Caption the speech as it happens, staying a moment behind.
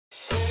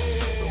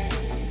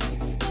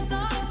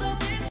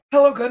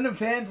Hello, Gundam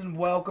fans, and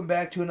welcome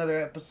back to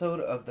another episode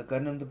of the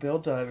Gundam the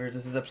Build Divers.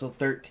 This is episode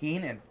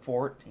 13 and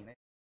 14.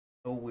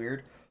 So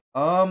weird.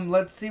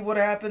 Let's see what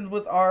happens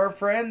with our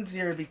friends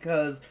here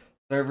because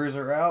servers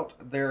are out.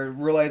 They're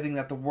realizing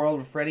that the world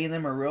with Freddy and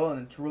them are real,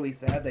 and it's really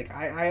sad. Like,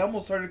 I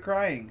almost started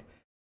crying.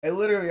 I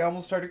literally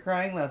almost started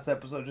crying last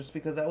episode just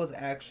because that was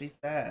actually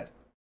sad.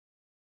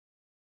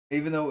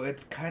 Even though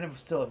it's kind of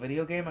still a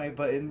video game,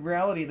 but in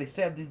reality,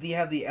 they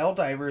have the L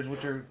divers,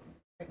 which are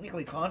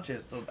technically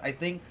conscious. So I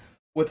think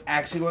what's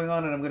actually going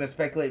on, and I'm going to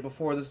speculate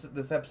before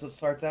this episode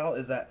starts out,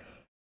 is that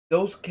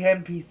those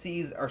CAN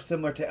PCs are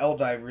similar to L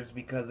divers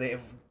because they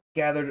have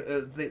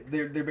gathered.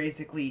 They're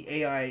basically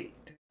AI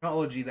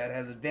technology that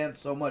has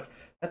advanced so much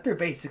that they're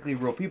basically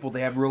real people.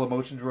 They have real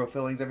emotions, real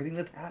feelings. Everything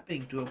that's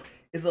happening to them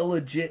is a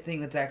legit thing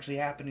that's actually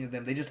happening to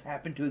them. They just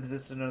happen to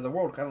exist in another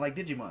world, kind of like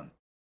Digimon.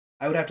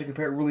 I would have to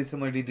compare it really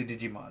similar to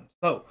Digimon.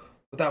 So,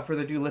 without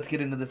further ado, let's get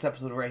into this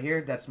episode right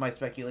here. That's my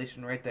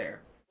speculation right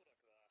there.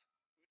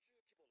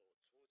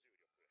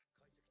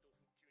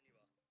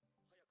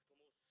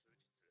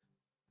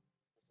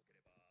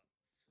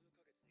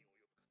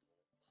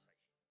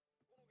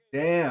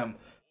 Damn,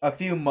 a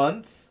few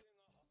months?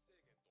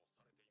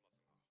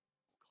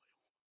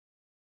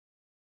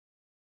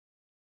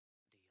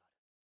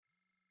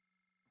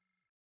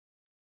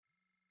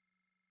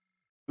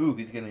 Ooh,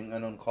 he's getting an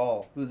unknown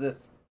call. Who's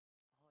this?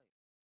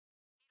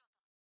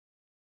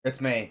 It's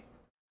May.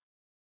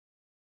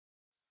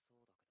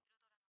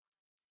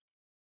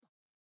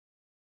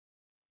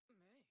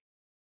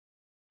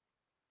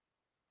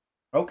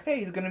 Okay,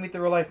 he's gonna meet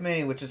the real life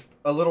May, which is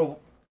a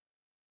little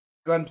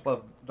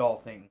gunpla doll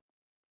thing.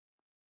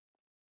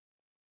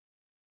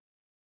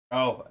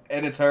 Oh,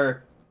 and it's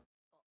her.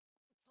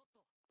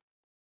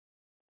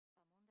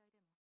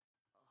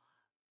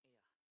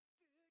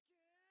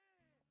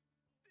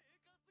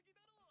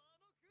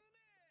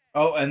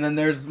 Oh, and then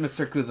there's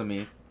Mr.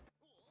 Kuzumi.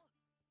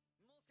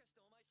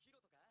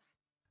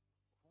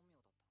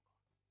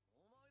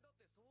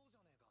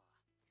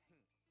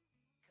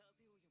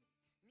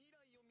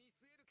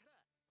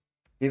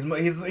 He's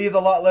a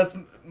lot less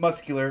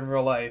muscular in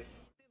real life.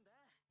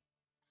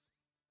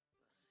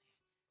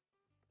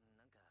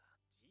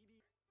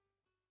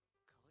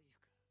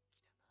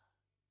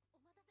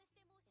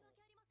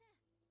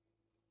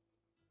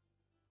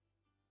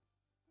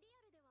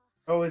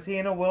 Oh, is he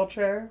in a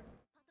wheelchair?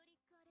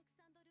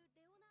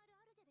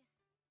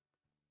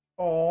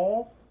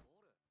 Oh.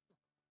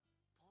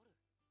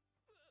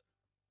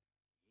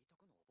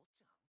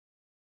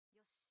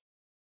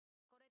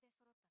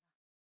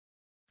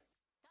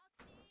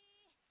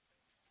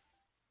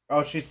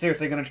 Oh, she's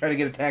seriously gonna try to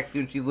get a taxi,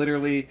 and she's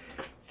literally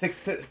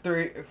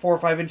 6'3", 4 or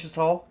 5 inches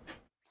tall.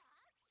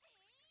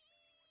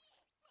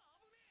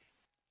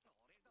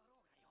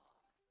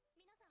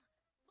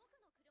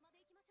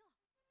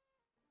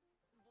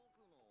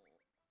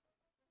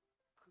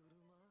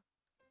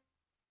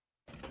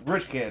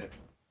 Rich kid.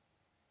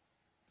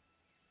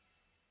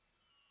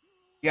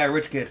 Yeah,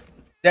 rich kid.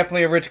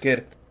 Definitely a rich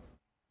kid.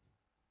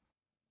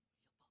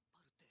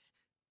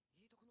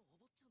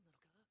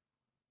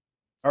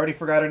 I already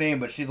forgot her name,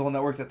 but she's the one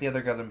that works at the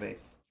other Gundam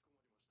base.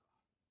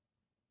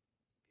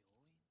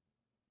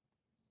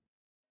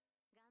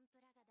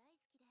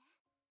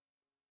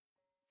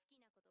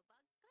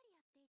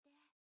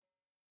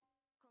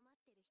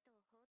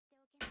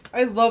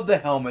 I love the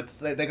helmets.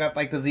 They got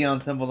like the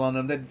Xeon symbols on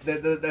them.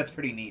 That's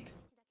pretty neat.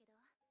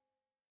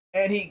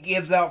 And he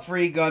gives out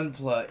free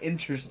gunpla.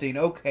 Interesting.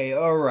 Okay,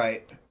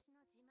 alright.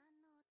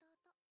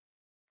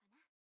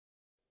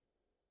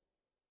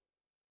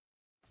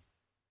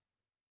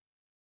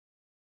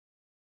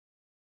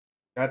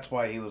 That's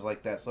why he was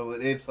like that. So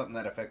it is something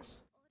that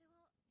affects.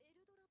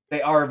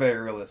 They are very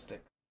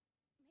realistic.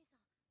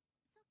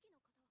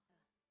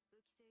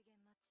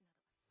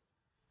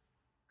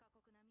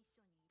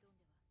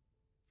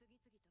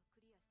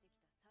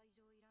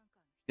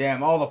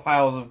 Damn, all the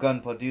piles of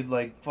gunpla, dude.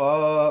 Like,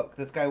 fuck.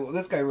 This guy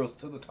rose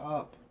to the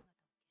top.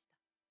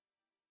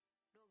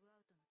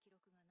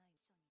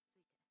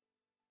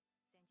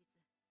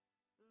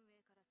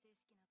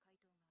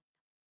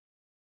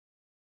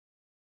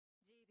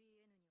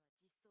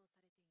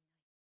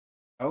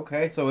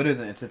 Okay, so it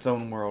isn't. It's its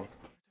own world.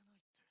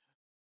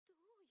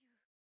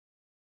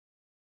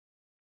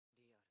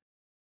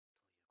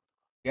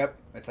 Yep,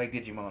 it's like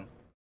Digimon.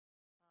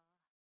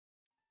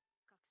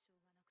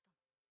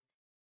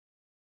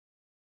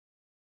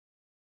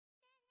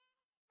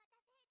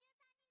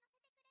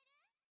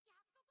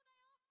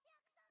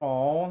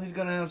 Oh, he's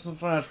gonna have some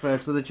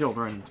flashbacks of the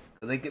children.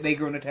 They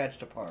grown attached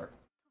to Par.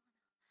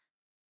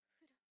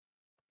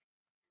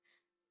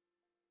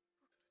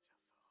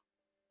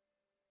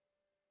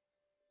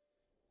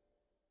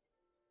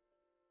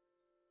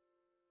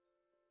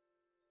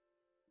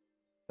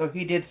 So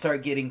he did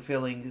start getting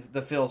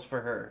the feels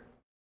for her.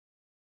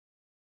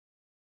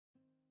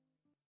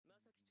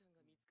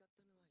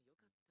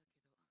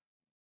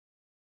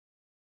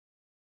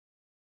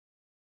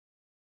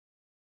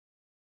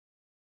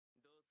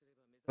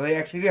 So they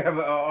actually do have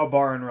a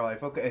bar in real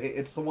life. Okay,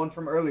 it's the one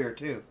from earlier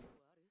too.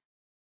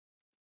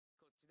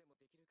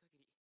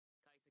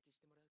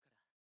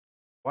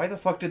 Why the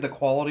fuck did the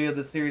quality of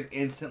the series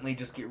instantly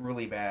just get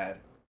really bad?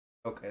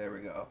 Okay, there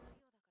we go.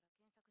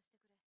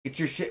 Get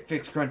your shit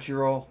fixed,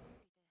 Crunchyroll.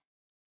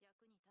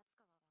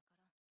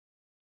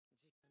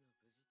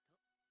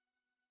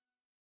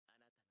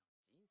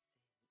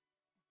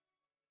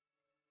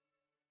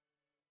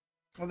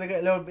 Well, they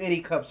got little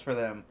bitty cups for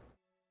them.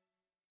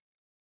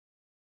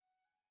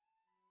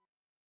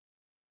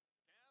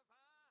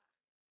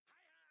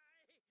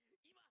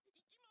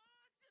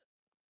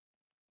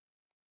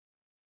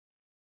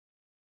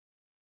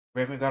 We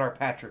haven't got our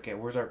Patrick yet.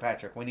 Where's our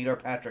Patrick? We need our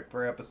Patrick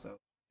per episode.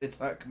 It's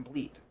not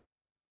complete.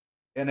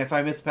 And if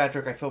I miss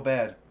Patrick, I feel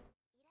bad.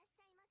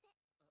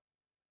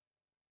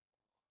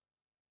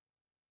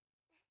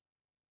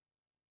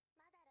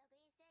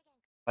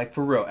 Like,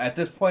 for real. At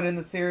this point in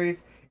the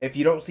series, if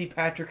you don't see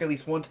Patrick at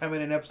least one time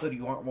in an episode,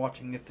 you aren't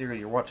watching this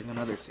series. You're watching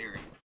another series.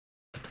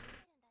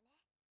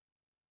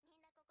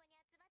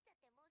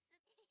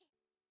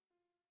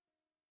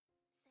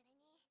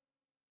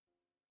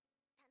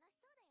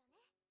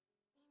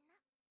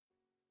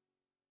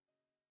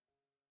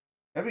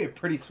 That'd be a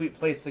pretty sweet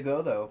place to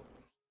go, though.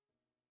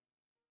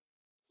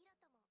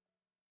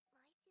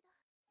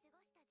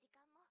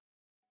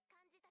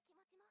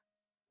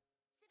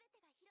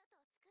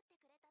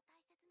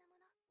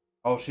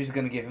 Oh, she's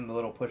gonna give him the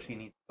little push he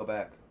needs to go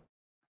back.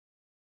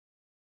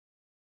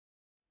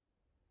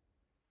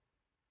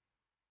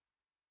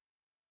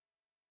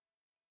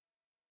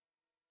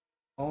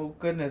 Oh,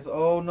 goodness.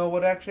 Oh, no,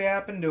 what actually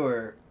happened to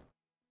her?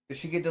 Did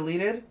she get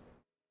deleted?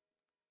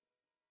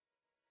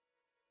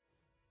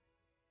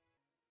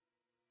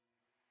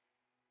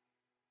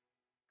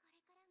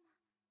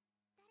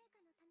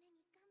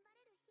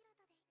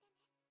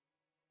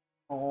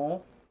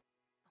 Oh.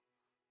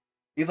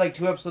 These, like,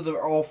 2 episodes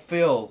are all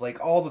fills.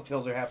 Like, all the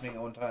fills are happening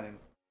at one time.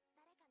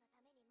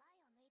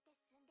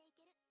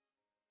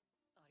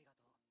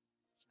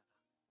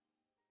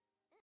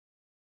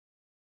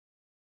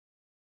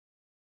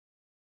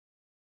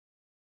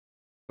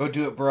 Go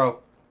do it,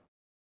 bro.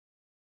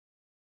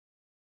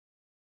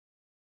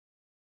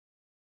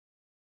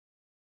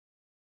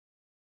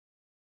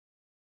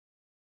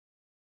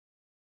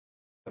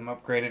 Some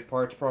upgraded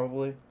parts,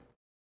 probably.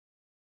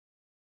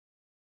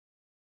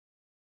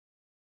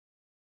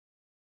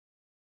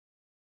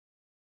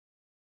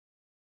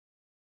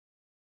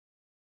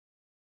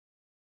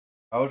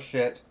 Oh,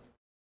 shit.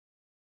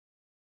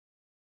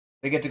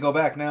 They get to go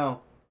back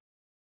now.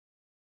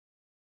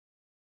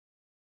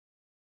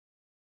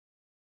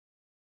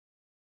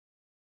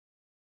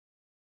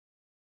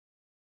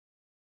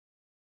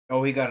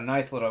 Oh, he got a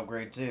nice little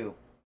upgrade, too.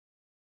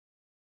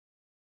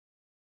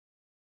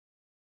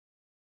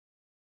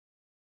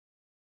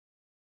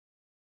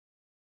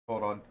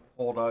 Hold on.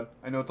 Hold on.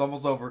 I know it's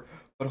almost over,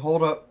 but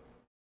hold up.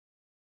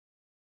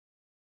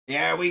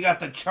 Yeah, we got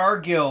the Char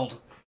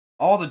Guild.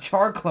 All the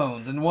Char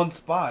clones in one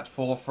spot.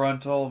 Full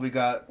frontal. We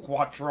got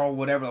Quattro,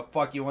 whatever the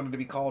fuck you wanted to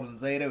be called in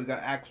Zeta. We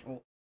got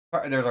actual.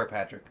 There's our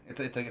Patrick. It's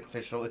like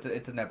official.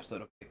 It's an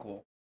episode. Okay,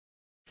 cool.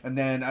 And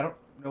then I don't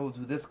know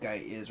who this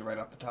guy is right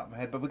off the top of my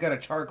head, but we got a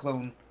Char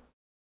clone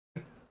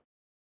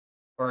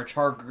or a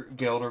Char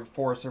Guild or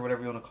Force or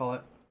whatever you want to call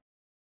it.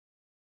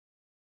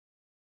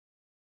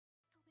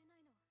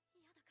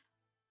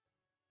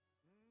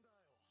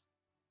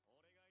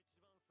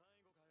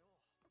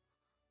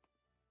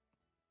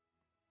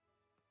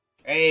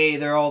 Hey,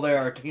 they're all there.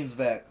 Our team's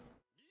back.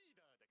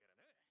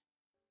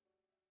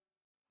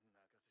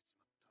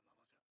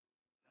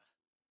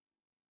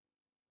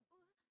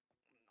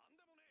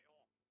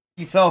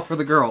 He fell for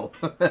the girl.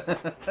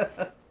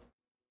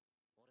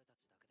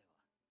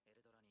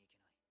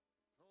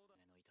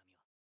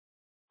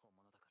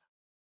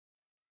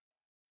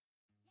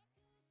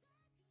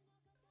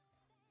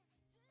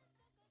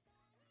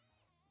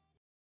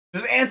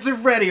 Just answer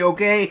Freddy,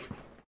 okay?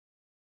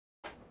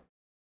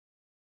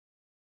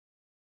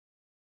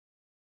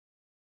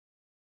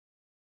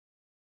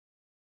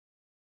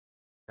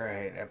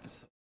 Alright,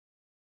 episode.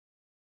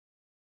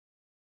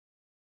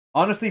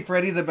 Honestly,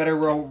 Freddy's a better,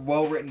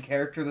 well-written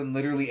character than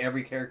literally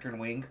every character in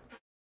Wing.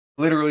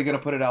 Literally gonna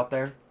put it out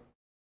there.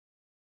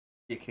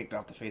 Get kicked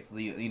off the face of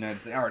the United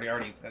States. I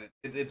already said it.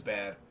 It's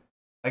bad.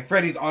 Like,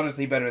 Freddy's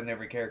honestly better than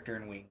every character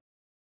in Wing.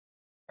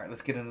 Alright,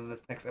 let's get into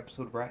this next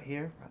episode right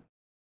here.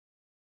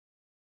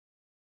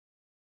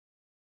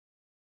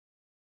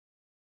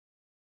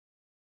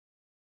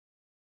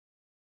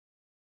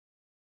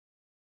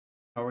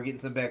 Oh, we're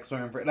getting some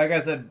backstory on Freddy. Like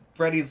I said,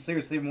 Freddy's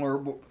seriously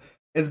more...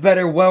 is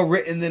better,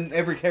 well-written than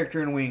every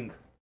character in Wing.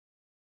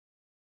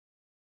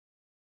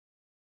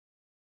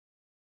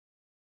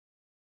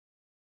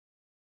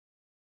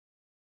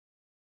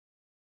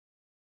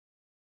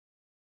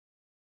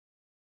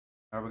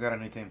 Alright, we got a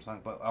new theme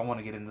song, but I want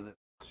to get into this.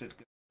 Shit's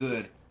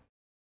good.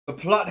 The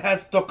plot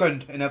has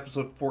thickened in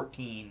episode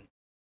 14.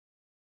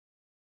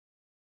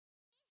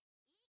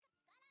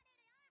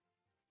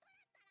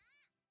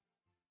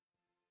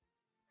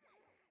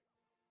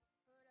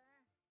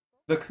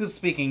 Look who's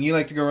speaking. You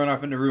like to go run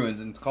off into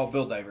ruins, and it's called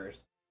Build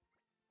Divers.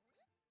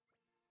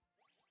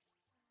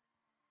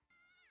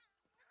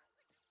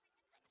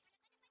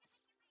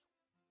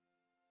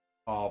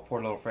 Oh,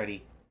 poor little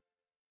Freddy.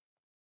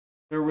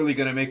 They're really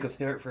gonna make us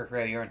hurt for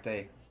Freddy, aren't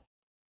they?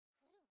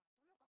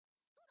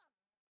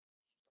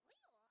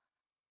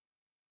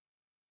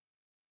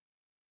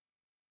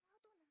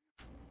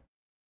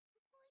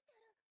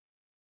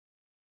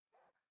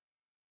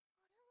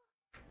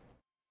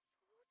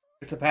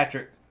 It's a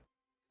Patrick.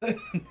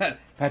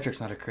 Patrick's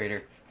not a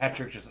creator.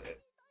 Patrick just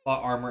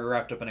plot armor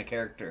wrapped up in a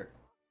character.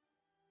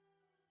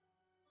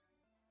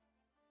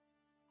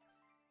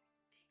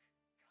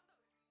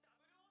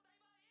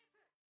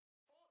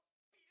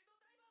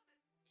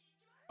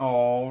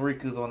 Oh,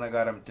 Riku's the one that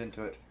got him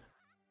into it.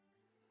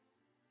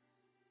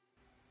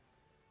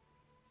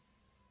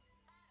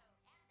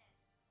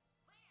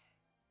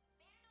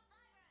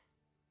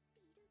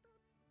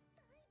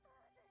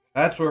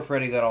 That's where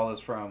Freddy got all this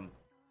from.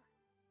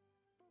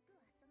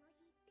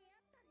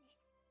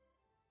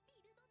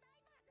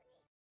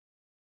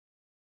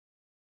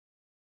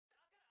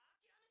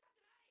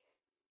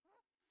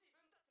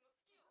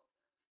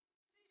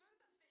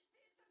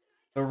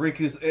 So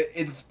Riku's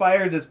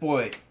inspired this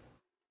boy.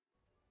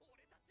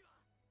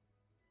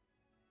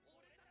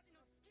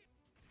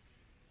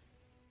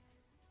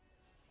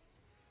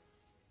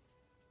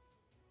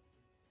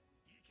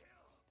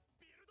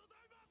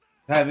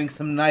 Having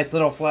some nice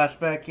little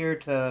flashback here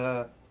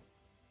to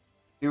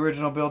the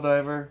original Bill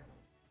Diver.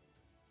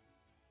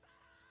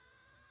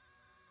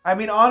 I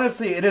mean,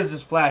 honestly, it is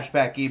just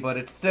flashbacky, but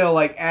it's still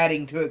like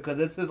adding to it because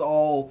this is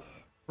all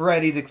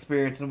Freddy's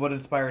experience and what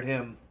inspired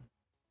him.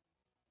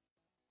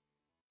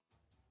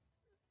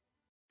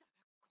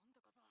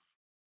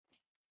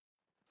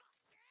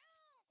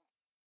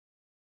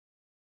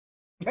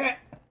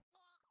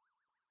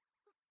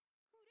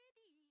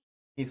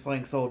 He's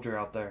playing soldier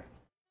out there.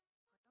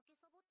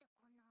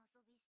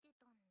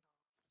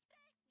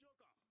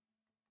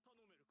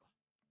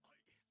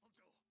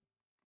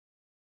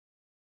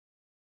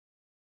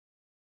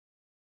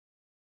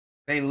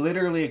 They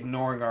literally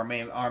ignoring our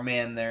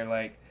man there.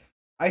 Like,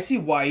 I see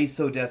why he's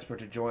so desperate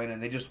to join,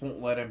 and they just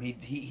won't let him.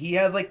 He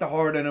has like the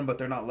heart in him, but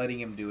they're not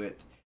letting him do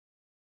it.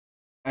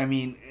 I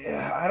mean,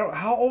 I don't.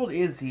 How old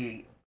is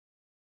he?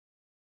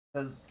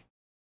 Because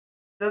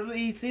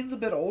he seems a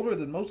bit older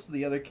than most of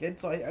the other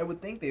kids, so I would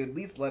think they would at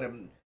least let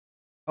him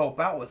help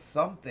out with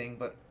something.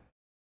 But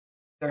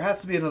there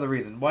has to be another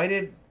reason. Why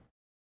did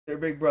their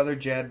big brother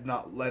Jed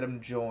not let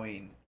him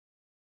join?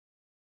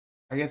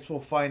 I guess we'll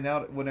find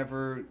out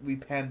whenever we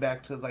pan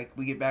back to like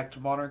we get back to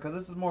modern because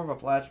this is more of a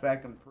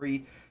flashback and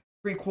pre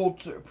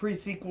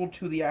sequel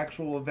to the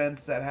actual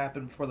events that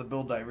happened before the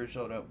Build Divers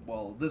showed up.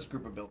 Well, this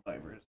group of Build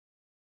Divers.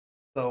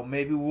 So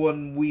maybe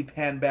when we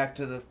pan back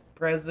to the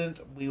present,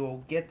 we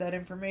will get that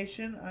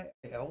information. I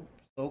hope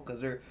so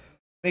because they're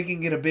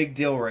making it a big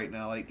deal right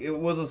now. Like it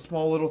was a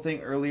small little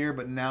thing earlier,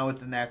 but now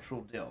it's an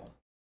actual deal.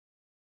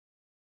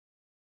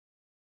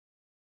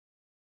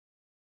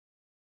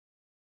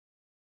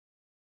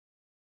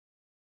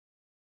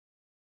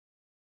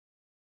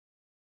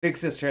 Big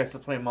sister has to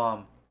play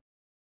mom.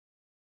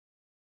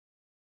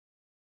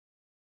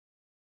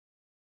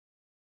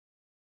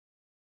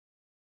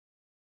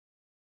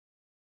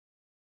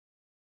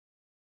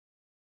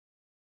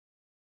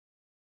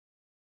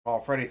 Oh,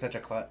 Freddy's such a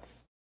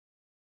klutz.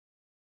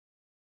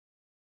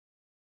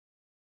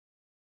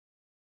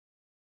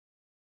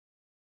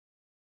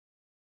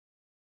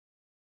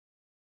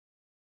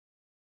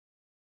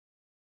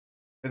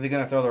 Is he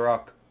gonna throw the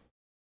rock?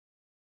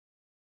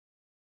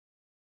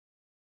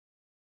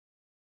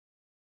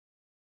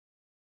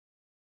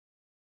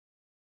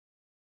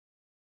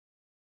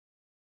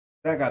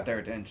 That got their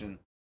attention.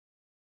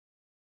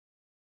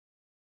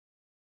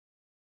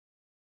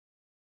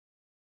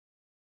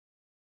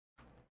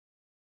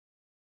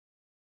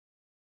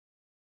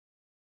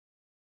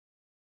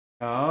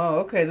 Oh,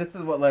 okay. This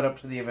is what led up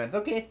to the events.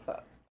 Okay.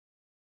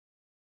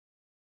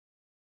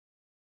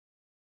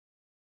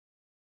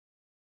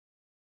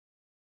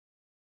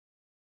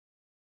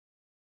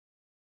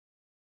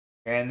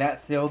 And that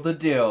sealed the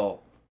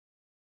deal.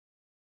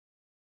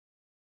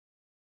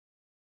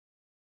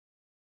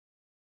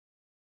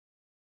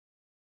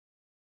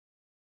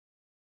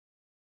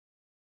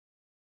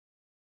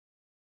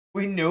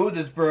 We know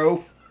this,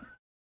 bro.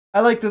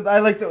 I like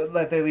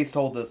that they at least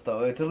told us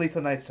though. It's at least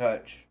a nice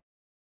touch.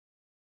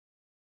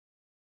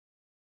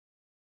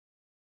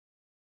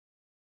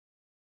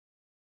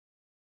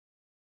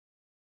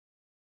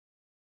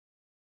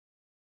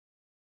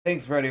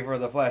 Thanks, Freddy, for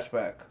the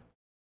flashback.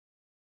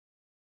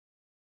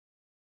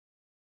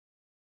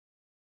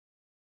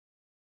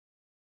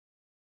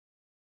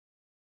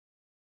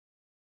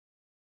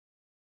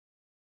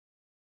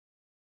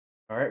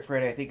 Alright,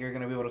 Freddy, I think you're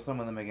gonna be able to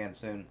summon them again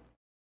soon.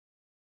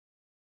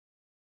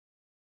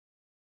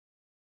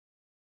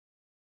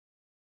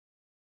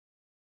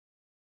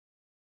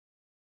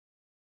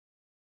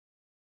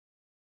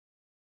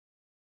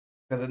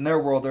 Because in their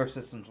world, their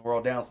systems were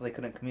all down, so they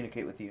couldn't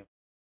communicate with you.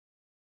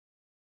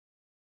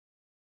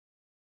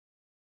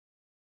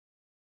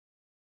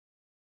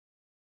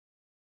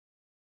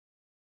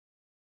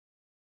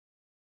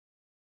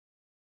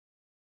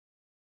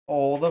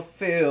 All the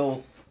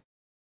feels.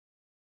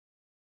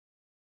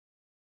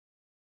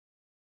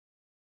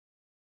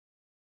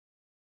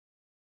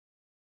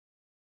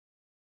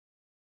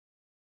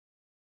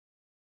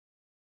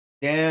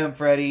 Damn,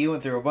 Freddy, you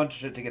went through a bunch of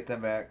shit to get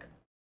them back.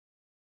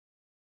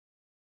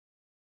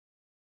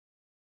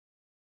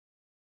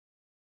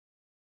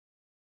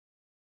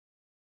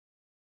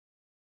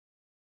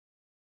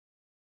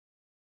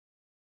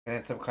 And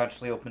then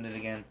subconsciously opened it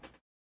again.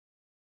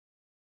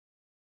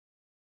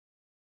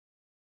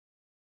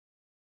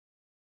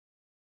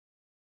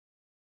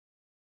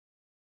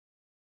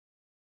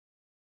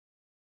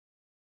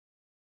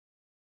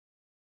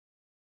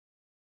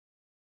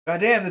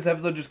 God damn, this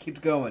episode just keeps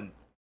going.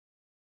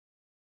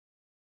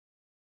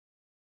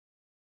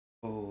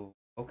 Oh,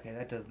 okay,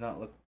 that does not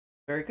look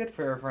very good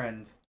for our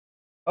friends.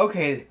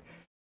 Okay,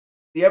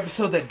 the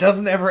episode that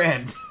doesn't ever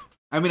end.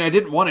 I mean, I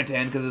didn't want it to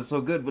end because it's so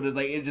good, but it's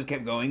like it just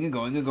kept going and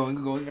going and going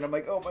and going, and I'm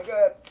like, oh my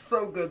god,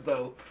 so good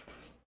though.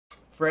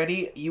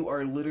 Freddy, you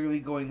are literally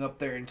going up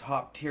there in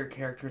top tier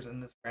characters in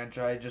this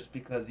franchise just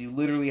because you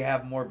literally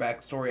have more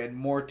backstory and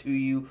more to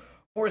you,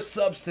 more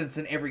substance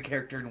in every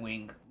character in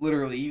Wing.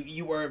 Literally,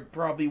 you are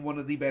probably one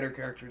of the better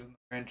characters in the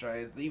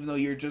franchise, even though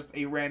you're just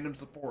a random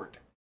support.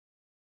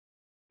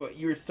 But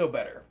you're still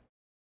better.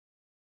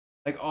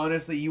 Like,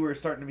 honestly, you are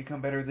starting to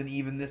become better than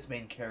even this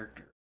main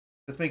character.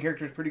 This main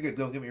character is pretty good,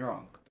 don't get me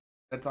wrong.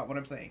 That's not what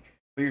I'm saying.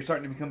 But you're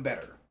starting to become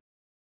better.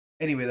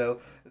 Anyway,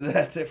 though,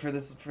 that's it for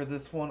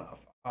this one.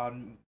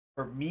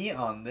 For me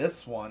on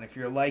this one, if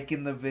you're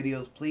liking the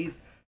videos,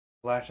 please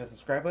flash that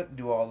subscribe button,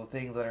 do all the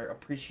things that are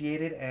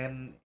appreciated,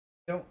 and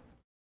no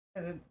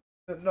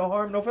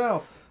harm, no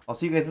foul. I'll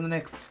see you guys in the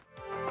next.